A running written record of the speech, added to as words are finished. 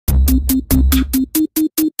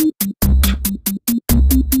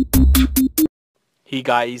Hey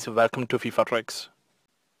guys, welcome to FIFA Tricks.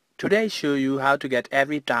 Today I show you how to get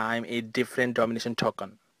every time a different domination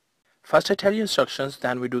token. First I tell you instructions,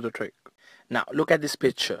 then we do the trick. Now look at this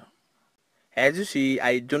picture. As you see,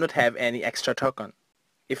 I do not have any extra token.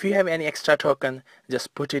 If you have any extra token,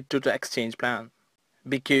 just put it to the exchange plan.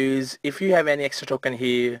 Because if you have any extra token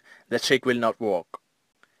here, the trick will not work.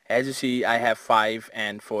 As you see, I have 5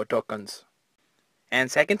 and 4 tokens.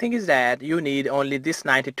 And second thing is that you need only this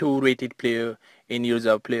 92 rated player in your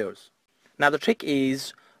reserve players. Now the trick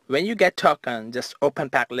is, when you get token, just open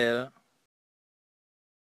pack layer.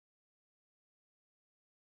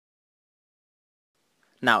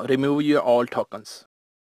 Now remove your all tokens.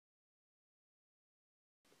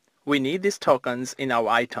 We need these tokens in our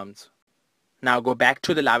items. Now go back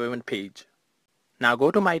to the live event page. Now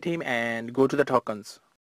go to my team and go to the tokens.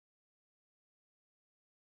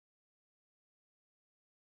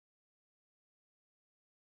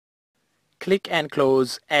 Click and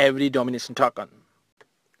close every domination token.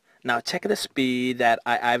 Now check the speed that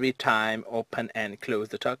I every time open and close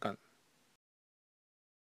the token.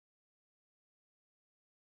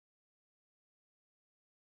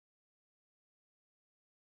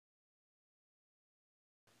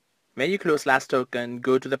 When you close last token,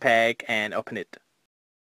 go to the pack and open it.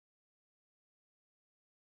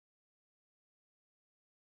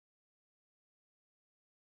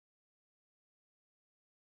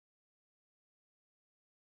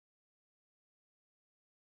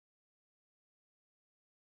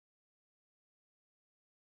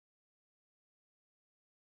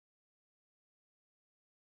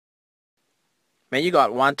 When you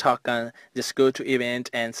got one token, just go to event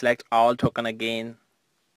and select all token again.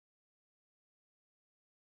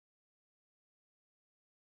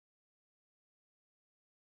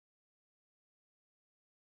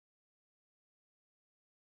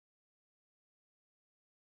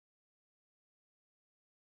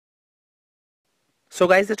 So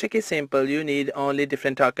guys, the trick is simple. You need only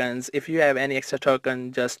different tokens. If you have any extra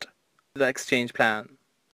token, just the exchange plan.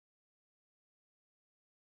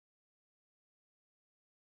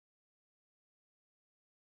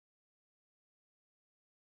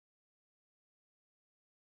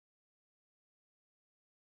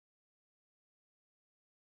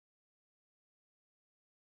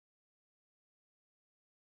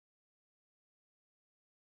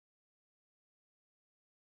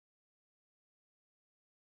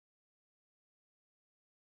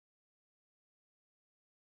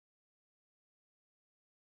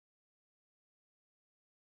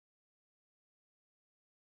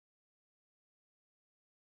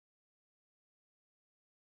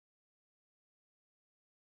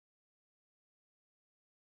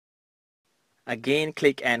 Again,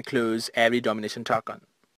 click and close every domination token.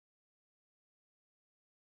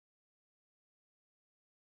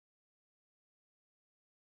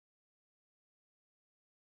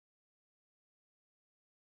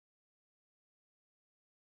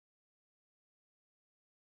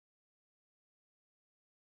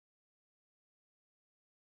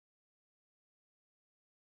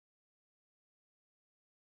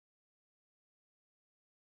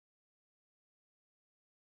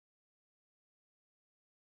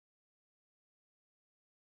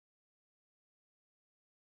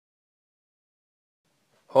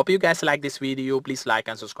 Hope you guys like this video. Please like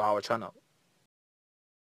and subscribe our channel.